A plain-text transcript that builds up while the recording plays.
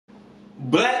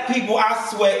Black people, I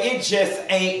swear, it just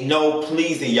ain't no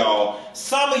pleasing y'all.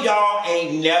 Some of y'all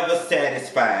ain't never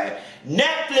satisfied.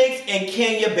 Netflix and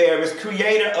Kenya Barris,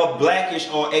 creator of Blackish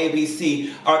on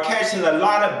ABC, are catching a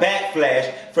lot of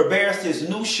backlash for Barris'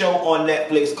 new show on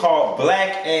Netflix called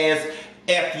BlackAF.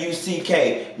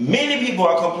 Many people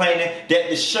are complaining that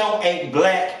the show ain't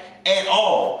black at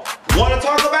all. Want to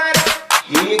talk about it?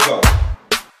 Here you go.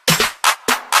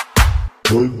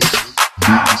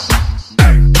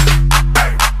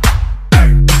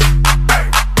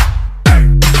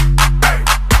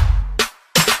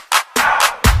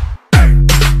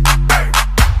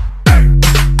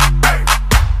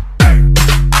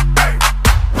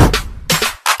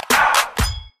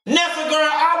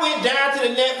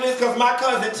 Because my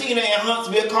cousin Tina in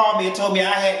Huntsville called me and told me I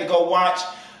had to go watch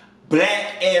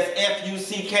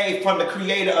BlackAF from the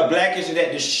creator of Blackish, and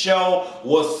that the show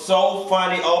was so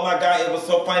funny. Oh my God, it was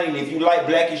so funny. And if you like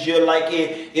Blackish, you'll like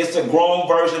it. It's a grown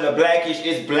version of Blackish.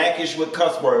 It's Blackish with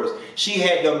cuss words. She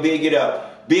had them bigged it up.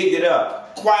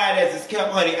 Quiet as it's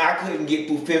kept, honey, I couldn't get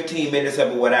through 15 minutes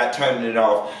of it without turning it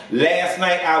off. Last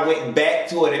night I went back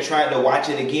to it and tried to watch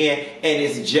it again, and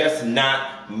it's just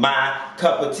not my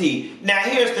cup of tea. Now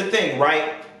here's the thing,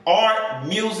 right? Art,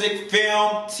 music,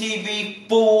 film, TV,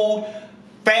 food,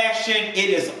 fashion, it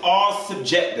is all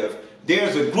subjective.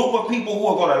 There's a group of people who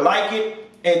are going to like it,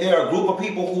 and there are a group of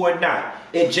people who are not.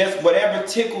 It just whatever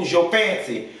tickles your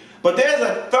fancy. But there's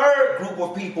a third group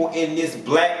of people in this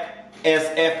BlackAF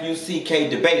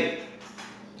debate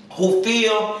who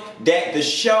feel that the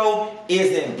show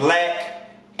isn't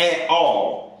black at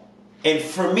all. And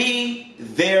for me,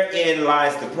 therein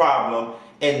lies the problem,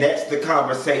 and that's the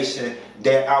conversation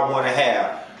that I want to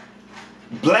have.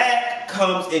 Black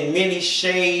comes in many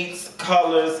shades,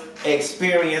 colors,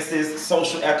 experiences,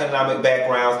 social economic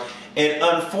backgrounds, and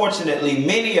unfortunately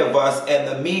many of us and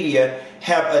the media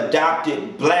have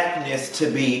adopted blackness to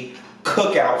be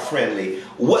cookout friendly.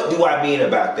 What do I mean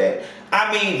about that?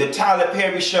 I mean the Tyler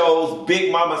Perry shows,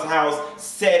 Big Mama's House,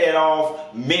 Set It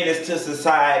Off, Menace to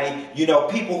Society. You know,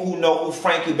 people who know who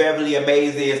Frankie Beverly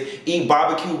Maze is, eat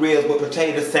barbecue ribs with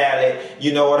potato salad,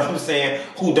 you know what I'm saying,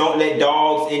 who don't let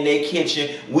dogs in their kitchen.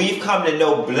 We've come to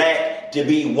know black to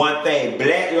be one thing.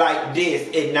 Black like this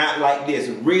and not like this.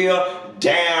 Real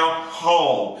down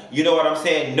home. You know what I'm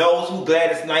saying? Knows who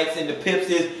Gladys Knights and the Pips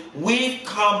is. We've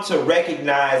come to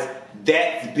recognize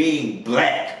that's being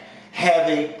black,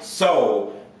 having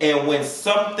soul. And when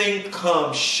something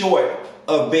comes short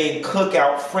of being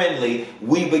cookout friendly,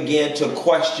 we begin to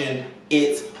question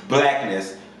its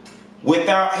blackness.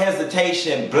 Without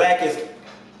hesitation, Blackish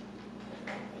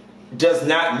does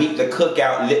not meet the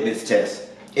cookout litmus test.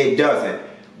 It doesn't.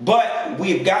 But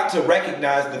we've got to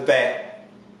recognize the fact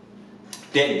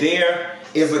that there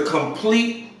is a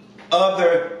complete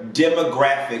other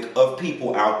demographic of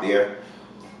people out there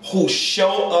who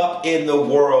show up in the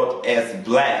world as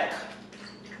black,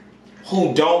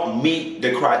 who don't meet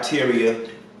the criteria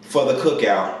for the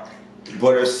cookout,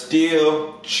 but are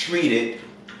still treated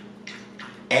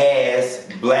as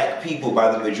black people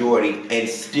by the majority and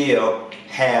still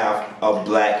have a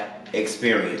black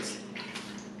experience.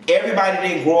 Everybody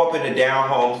didn't grow up in a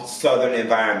down-home southern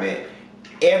environment.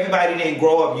 Everybody didn't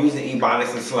grow up using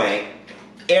ebonics and slang.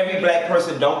 Every black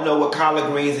person don't know what collard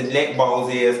greens and neck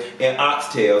bones is and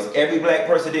oxtails. Every black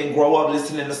person didn't grow up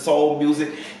listening to soul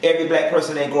music. Every black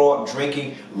person didn't grow up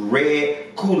drinking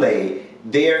red Kool-Aid.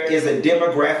 There is a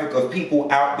demographic of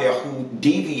people out there who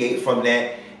deviate from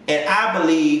that, and I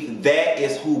believe that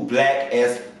is who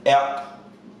BlackAF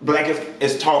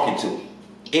is talking to.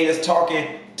 It is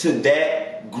talking to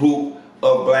that group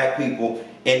of black people,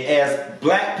 and as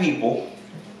black people,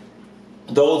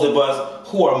 those of us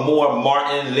who are more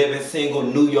Martin, Living Single,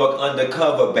 New York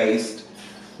undercover based,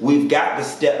 we've got to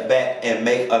step back and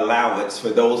make allowance for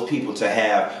those people to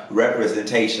have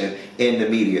representation in the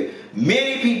media.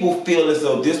 Many people feel as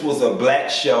though this was a black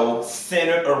show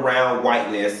centered around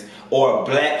whiteness, or a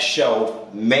black show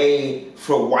made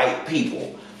for white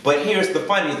people. But here's the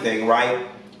funny thing, right?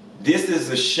 This is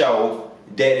a show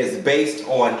that is based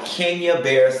on Kenya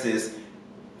Barris'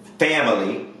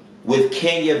 family, with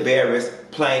Kenya Barris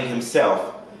playing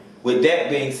himself. With that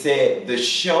being said, the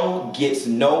show gets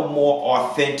no more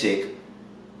authentic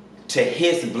to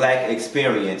his black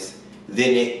experience than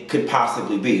it could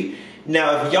possibly be.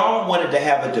 Now, if y'all wanted to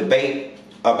have a debate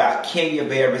about Kenya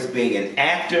Barris being an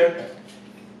actor,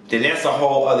 then that's a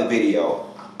whole other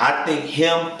video. I think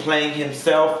him playing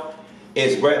himself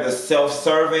is rather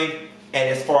self-serving, and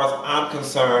as far as I'm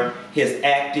concerned, his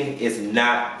acting is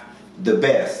not the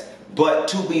best. But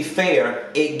to be fair,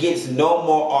 it gets no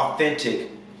more authentic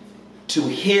to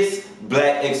his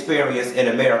black experience in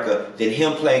America than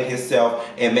him playing himself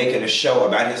and making a show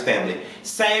about his family.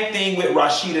 Same thing with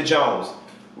Rashida Jones.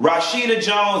 Rashida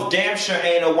Jones damn sure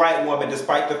ain't a white woman,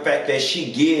 despite the fact that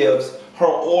she gives, her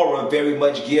aura very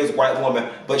much gives white woman,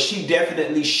 but she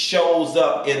definitely shows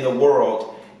up in the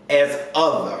world as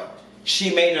other.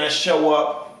 She may not show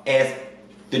up as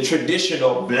the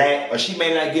traditional black, or she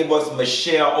may not give us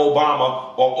Michelle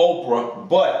Obama or Oprah,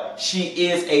 but she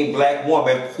is a black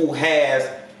woman who has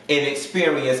an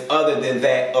experience other than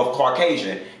that of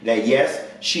Caucasian. Now, yes,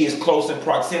 she is close in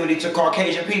proximity to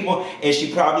Caucasian people, and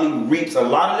she probably reaps a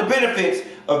lot of the benefits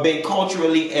of being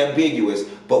culturally ambiguous,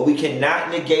 but we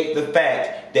cannot negate the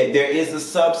fact that there is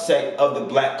a subset of the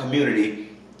black community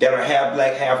that are half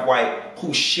black, half white,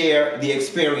 who share the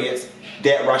experience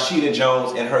that Rashida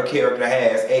Jones and her character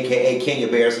has, aka Kenya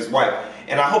Barris' wife.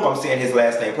 And I hope I'm saying his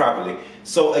last name properly.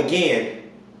 So again,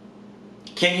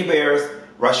 Kenya Barris,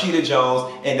 Rashida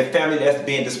Jones, and the family that's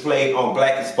being displayed on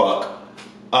Black as Fuck,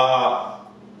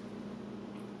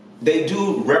 they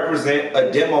do represent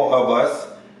a demo of us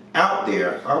out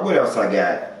there. What else I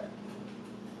got?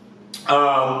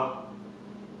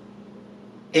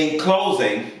 In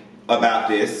closing about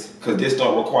this, because this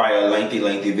don't require a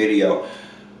lengthy video,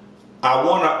 I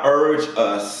want to urge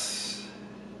us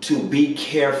to be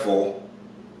careful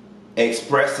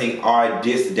expressing our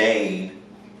disdain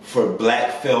for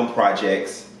black film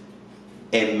projects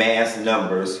in mass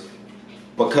numbers,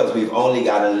 because we've only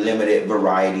got a limited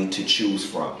variety to choose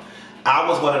from. I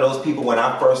was one of those people, when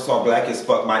I first saw Black as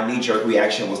Fuck, my knee-jerk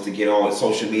reaction was to get on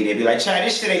social media and be like, Chad,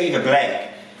 this shit ain't even black.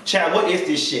 Chad, what is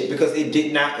this shit? Because it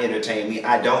did not entertain me.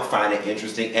 I don't find it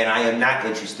interesting, and I am not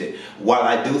interested. While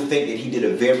I do think that he did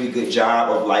a very good job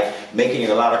of like making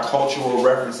a lot of cultural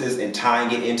references and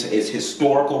tying it into its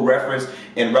historical reference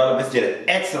and relevance, did an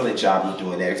excellent job of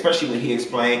doing that, especially when he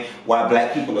explained why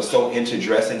black people are so into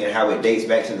dressing and how it dates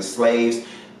back to the slaves.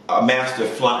 A master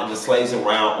flaunting the slaves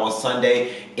around on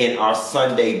Sunday in our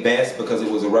Sunday best because it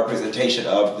was a representation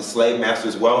of the slave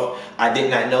master's wealth. I did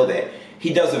not know that.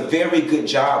 He does a very good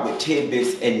job with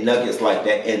tidbits and nuggets like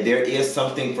that, and there is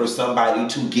something for somebody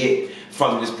to get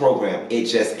from this program. It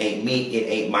just ain't me, it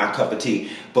ain't my cup of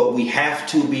tea. But we have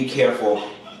to be careful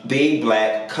being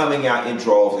black, coming out in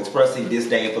droves, expressing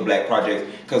disdain for black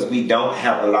projects, because we don't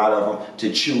have a lot of them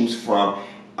to choose from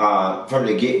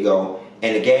the get-go.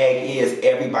 And the gag is,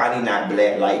 everybody not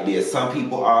black like this. Some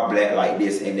people are black like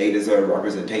this, and they deserve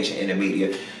representation in the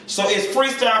media. So it's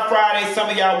Freestyle Friday. Some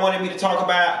of y'all wanted me to talk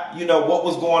about, you know, what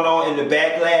was going on in the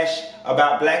backlash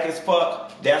about Black as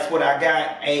Fuck. That's what I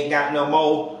got. Ain't got no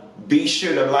more. Be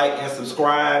sure to like and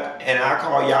subscribe, and I'll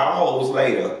call y'all hoes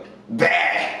later.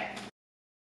 Bye.